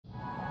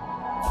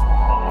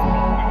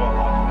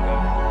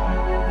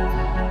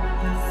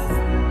10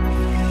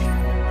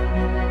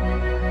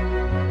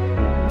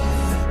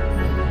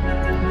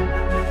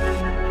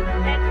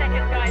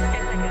 seconds, guys,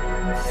 10 seconds.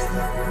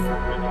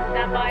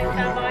 Stand by,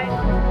 stand by.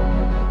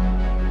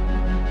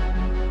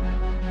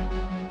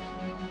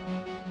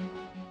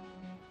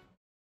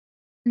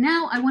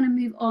 Now I want to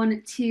move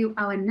on to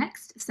our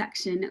next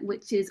section,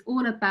 which is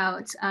all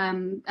about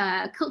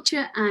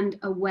culture and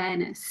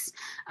awareness.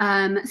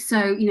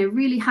 So,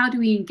 really, how do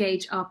we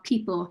engage our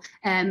people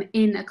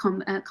in a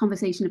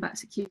conversation about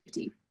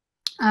security?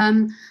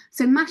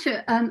 So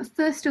Masha,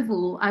 first of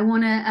all, I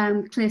want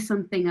to clear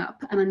something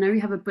up, and I know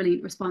you have a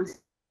brilliant response.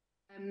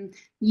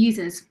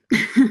 Users, we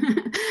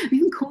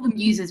can call them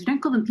users, we don't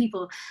call them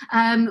people.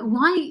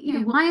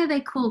 Why are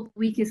they called the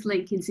weakest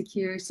link in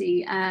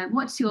security?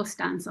 What's your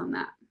stance on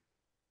that?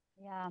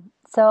 Yeah,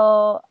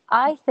 so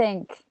I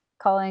think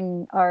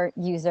calling our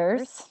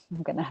users,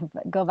 I'm gonna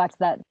go back to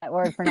that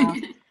word for now,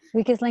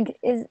 weakest link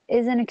is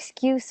an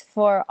excuse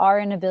for our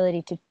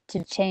inability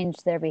to change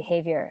their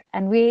behavior.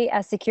 And we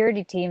as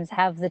security teams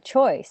have the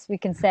choice. We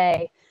can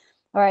say,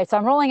 all right, so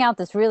I'm rolling out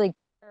this really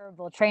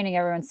terrible training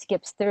everyone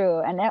skips through,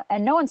 and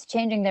no one's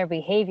changing their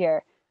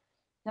behavior.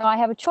 No, I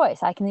have a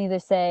choice. I can either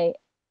say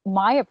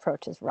my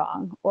approach is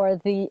wrong, or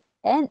the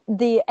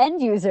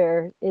end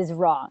user is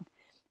wrong.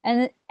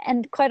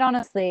 And quite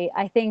honestly,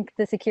 I think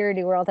the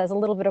security world has a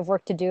little bit of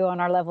work to do on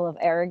our level of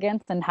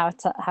arrogance and how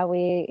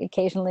we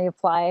occasionally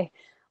apply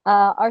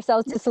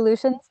ourselves to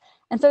solutions.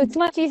 And so it's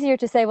much easier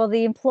to say, well,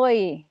 the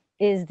employee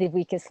is the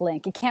weakest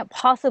link. It can't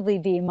possibly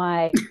be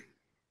my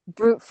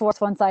brute force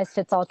one size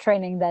fits all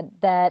training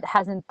that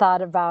hasn't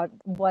thought about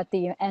what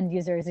the end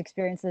user's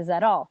experience is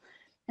at all.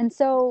 And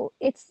so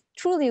it's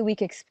truly a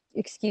weak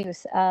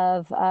excuse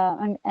of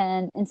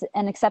an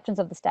acceptance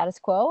of the status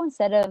quo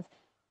instead of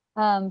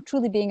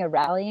truly being a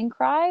rallying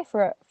cry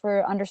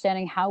for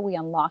understanding how we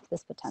unlock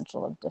this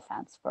potential of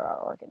defense for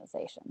our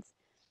organizations.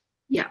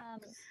 Yeah.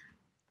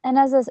 And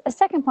as a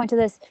second point to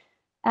this,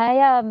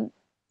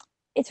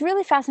 it's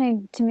really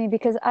fascinating to me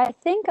because I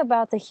think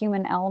about the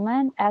human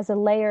element as a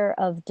layer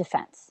of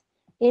defense.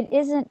 It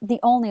isn't the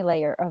only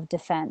layer of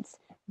defense,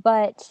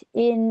 but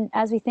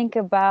as we think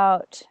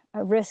about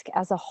a risk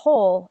as a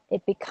whole,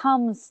 it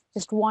becomes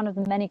just one of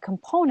the many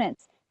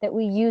components that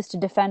we use to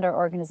defend our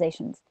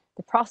organizations.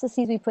 The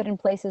processes we put in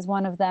place is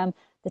one of them,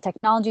 the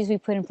technologies we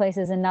put in place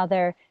is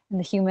another, and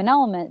the human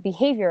element,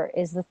 behavior,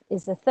 is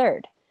the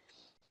third.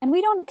 And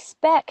we don't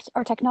expect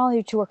our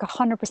technology to work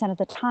 100% of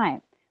the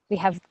time. We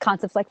have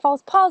concepts like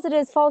false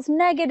positives, false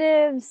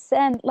negatives,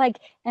 and like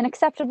an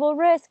acceptable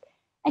risk.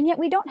 And yet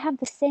we don't have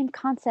the same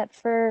concept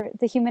for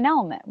the human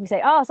element. We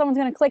say, oh, someone's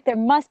going to click, there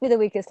must be the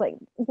weakest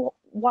link.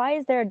 Why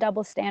is there a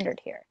double standard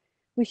here?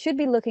 We should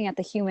be looking at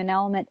the human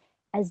element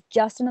as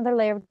just another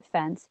layer of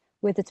defense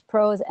with its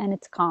pros and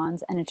its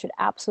cons, and it should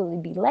absolutely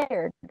be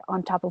layered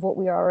on top of what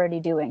we are already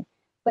doing.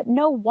 But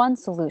no one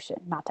solution,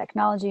 not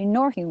technology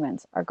nor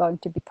humans, are going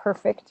to be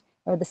perfect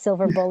or the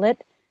silver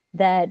bullet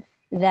that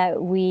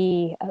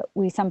we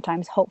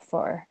sometimes hope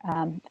for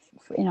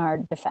in our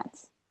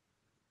defense.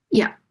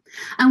 Yeah.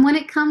 And when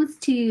it comes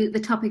to the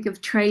topic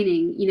of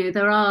training,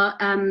 there are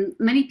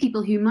many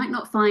people who might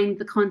not find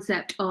the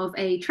concept of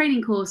a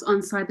training course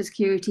on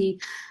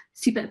cybersecurity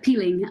super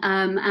appealing,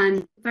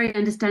 and very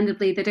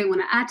understandably, they don't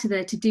want to add to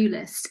their to-do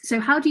list. So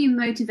how do you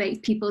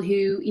motivate people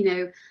who,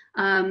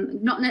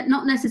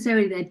 not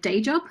necessarily their day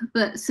job,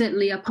 but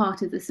certainly are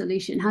part of the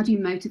solution? How do you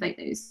motivate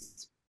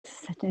those?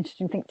 Such an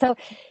interesting thing. So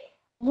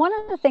one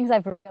of the things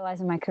I've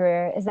realized in my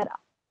career is that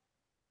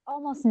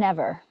almost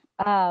never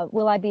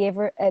will I be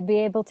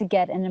able to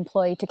get an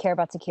employee to care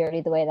about security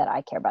the way that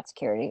I care about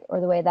security, or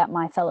the way that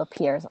my fellow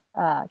peers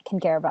can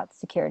care about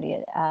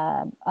security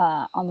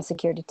on the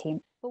security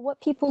team. But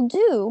what people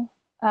do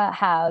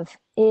have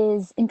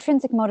is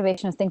intrinsic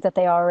motivation of things that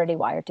they are already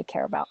wired to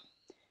care about.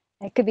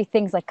 It could be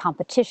things like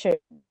competition,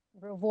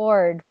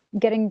 reward,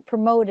 getting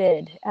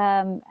promoted,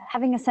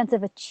 having a sense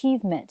of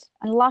achievement,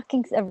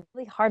 unlocking a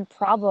really hard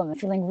problem and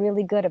feeling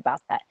really good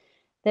about that.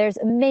 There's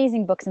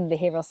amazing books in the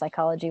behavioral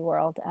psychology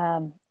world,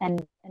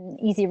 and an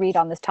easy read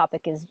on this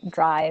topic is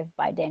Drive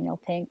by Daniel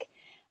Pink,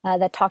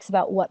 that talks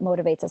about what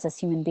motivates us as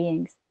human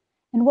beings.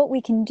 And what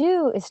we can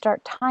do is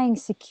start tying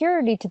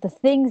security to the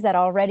things that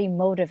already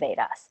motivate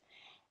us.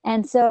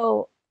 And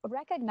so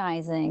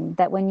recognizing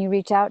that when you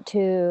reach out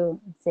to,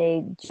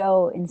 say,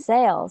 Joe in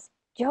sales,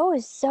 Joe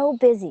is so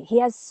busy. He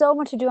has so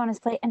much to do on his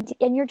plate,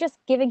 and you're just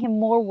giving him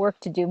more work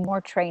to do,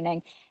 more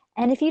training.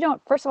 And if you don't,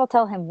 first of all,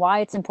 tell him why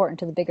it's important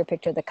to the bigger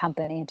picture of the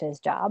company and to his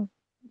job,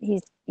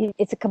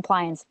 it's a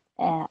compliance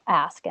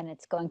ask, and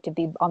it's going to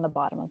be on the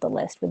bottom of the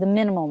list with a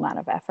minimal amount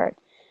of effort.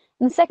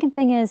 And the second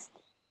thing is,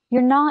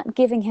 you're not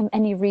giving him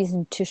any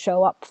reason to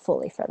show up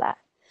fully for that.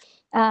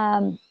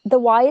 The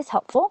why is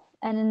helpful,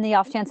 and in the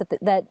off chance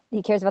that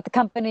he cares about the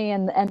company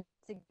and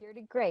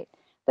security, great.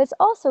 But it's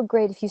also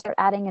great if you start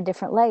adding a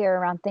different layer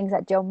around things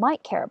that Joe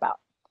might care about.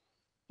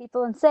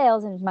 People in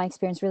sales, in my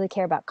experience, really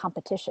care about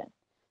competition.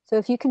 So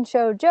if you can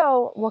show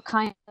Joe what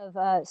kind of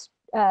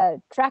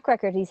track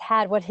record he's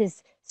had, what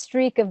his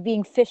streak of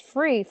being fish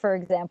free, for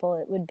example,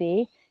 it would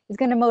be, is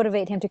going to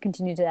motivate him to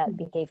continue to that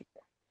behavior.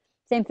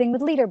 Same thing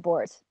with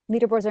leaderboards.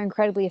 Leaderboards are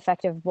incredibly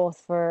effective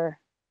both for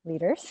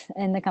leaders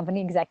in the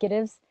company,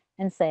 executives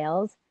and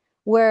sales,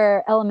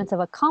 where elements of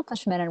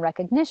accomplishment and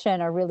recognition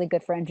are really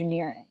good for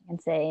engineering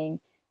and saying,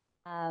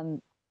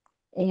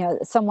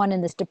 someone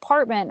in this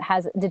department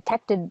has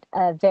detected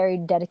a very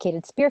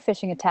dedicated spear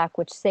phishing attack,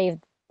 which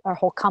saved our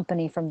whole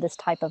company from this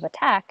type of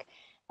attack,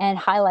 and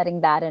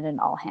highlighting that in an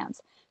all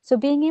hands. So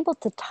being able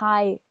to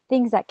tie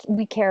things that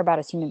we care about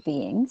as human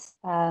beings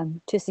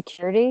to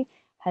security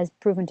has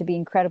proven to be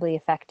incredibly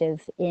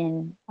effective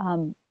in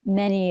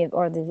many of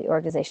the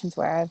organizations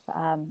where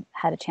I've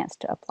had a chance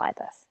to apply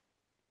this.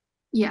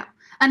 Yeah,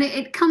 and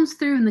it comes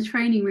through in the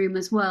training room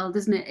as well,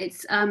 doesn't it?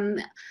 It's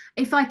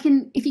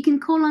if you can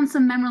call on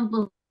some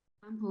memorable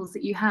examples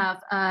that you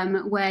have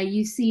where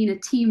you've seen a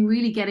team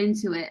really get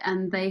into it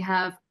and they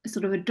have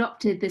sort of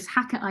adopted this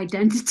hacker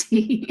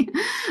identity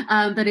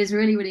that is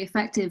really, really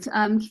effective.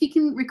 If you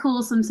can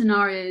recall some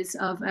scenarios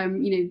of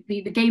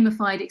the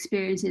gamified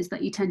experiences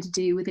that you tend to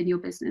do within your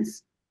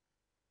business.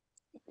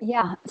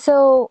 Yeah,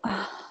 so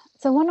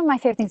one of my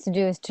favorite things to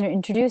do is to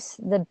introduce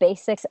the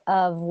basics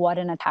of what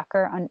an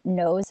attacker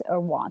knows or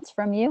wants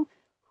from you.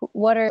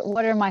 What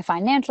are my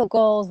financial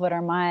goals? What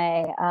are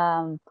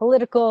my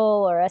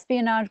political or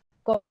espionage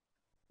goals?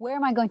 Where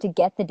am I going to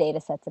get the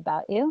data sets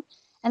about you?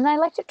 And then I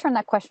like to turn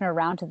that question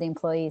around to the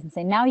employees and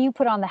say, now you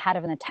put on the hat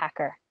of an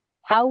attacker.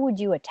 How would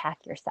you attack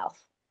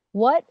yourself?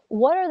 What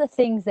are the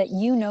things that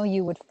you know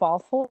you would fall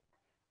for?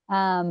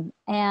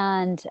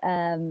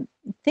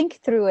 Think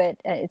through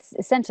it. It's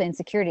essentially in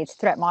security, it's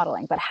threat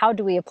modeling, but how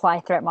do we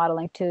apply threat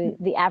modeling to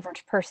the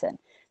average person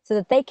so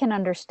that they can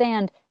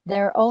understand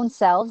their own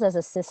selves as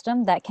a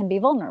system that can be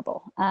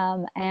vulnerable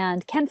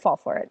and can fall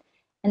for it,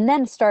 and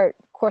then start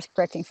course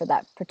correcting for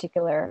that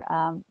particular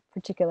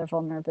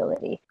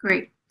vulnerability.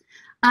 Great.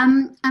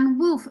 And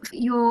Wolf,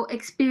 your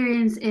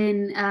experience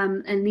in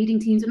leading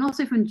teams and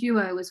also from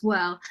Duo as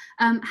well,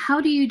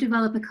 how do you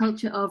develop a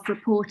culture of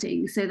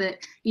reporting so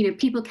that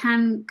people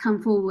can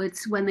come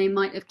forwards when they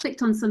might have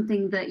clicked on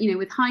something that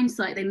with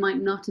hindsight they might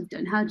not have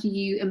done? How do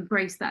you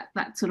embrace that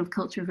sort of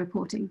culture of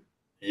reporting?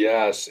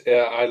 Yes,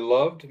 I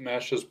loved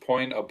Masha's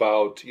point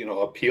about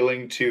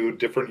appealing to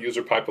different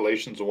user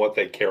populations and what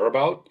they care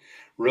about,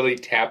 really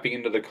tapping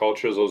into the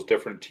culture of those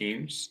different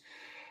teams.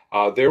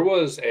 There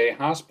was a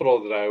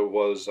hospital that I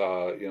was,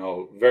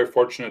 very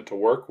fortunate to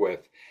work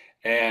with,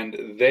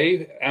 and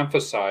they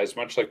emphasized,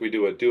 much like we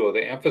do at Duo,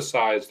 they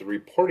emphasized the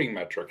reporting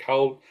metric,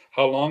 how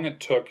long it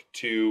took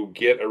to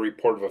get a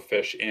report of a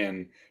phish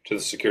in to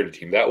the security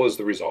team. That was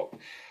the result.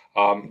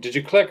 Did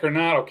you click or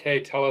not? Okay,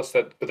 tell us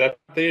that, but that's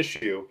not the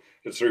issue.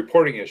 It's a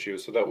reporting issue,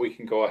 so that we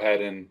can go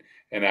ahead and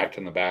act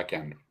in the back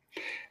end.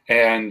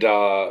 And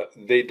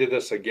they did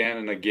this again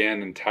and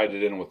again and tied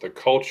it in with the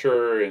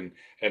culture and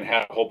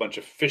had a whole bunch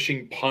of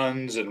phishing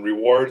puns and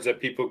rewards that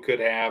people could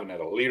have and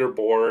had a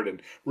leaderboard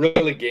and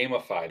really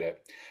gamified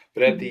it.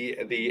 But at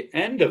the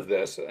end of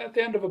this, at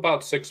the end of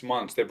about 6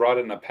 months, they brought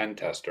in a pen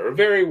tester, a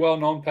very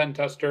well-known pen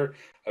tester,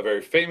 a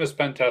very famous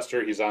pen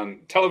tester. He's on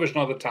television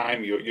all the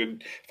time.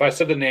 If I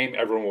said the name,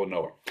 everyone will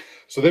know him.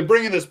 So they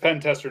bring in this pen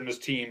tester and his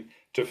team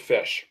to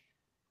phish.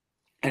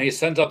 And he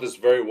sends out this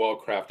very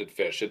well-crafted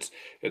phish.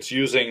 It's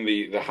using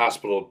the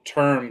hospital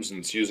terms, and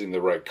it's using the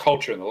right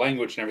culture and the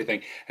language and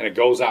everything, and it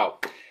goes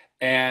out.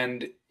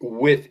 And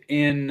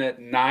within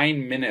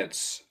 9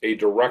 minutes, a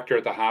director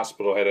at the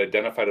hospital had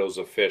identified it as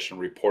a phish and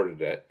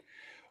reported it.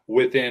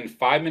 Within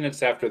 5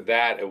 minutes after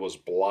that, it was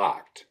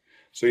blocked.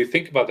 So you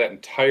think about that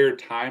entire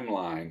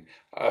timeline,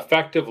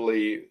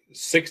 effectively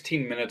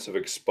 16 minutes of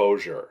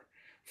exposure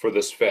for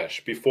this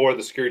phish before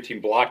the security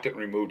team blocked it and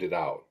removed it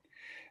out.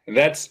 And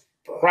that's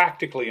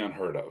practically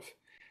unheard of.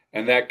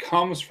 And that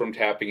comes from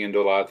tapping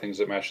into a lot of things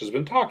that Masha has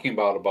been talking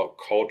about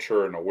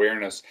culture and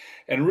awareness,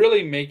 and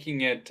really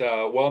making it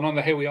well known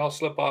that, hey, we all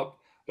slip up.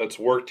 Let's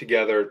work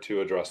together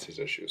to address these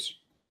issues.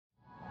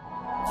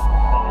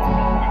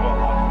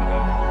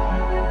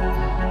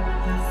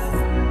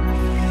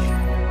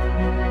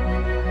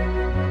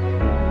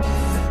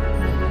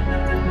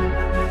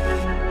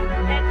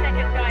 Ten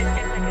seconds, guys,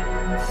 10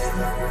 seconds.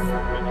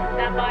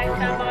 Stand by,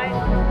 stand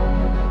by.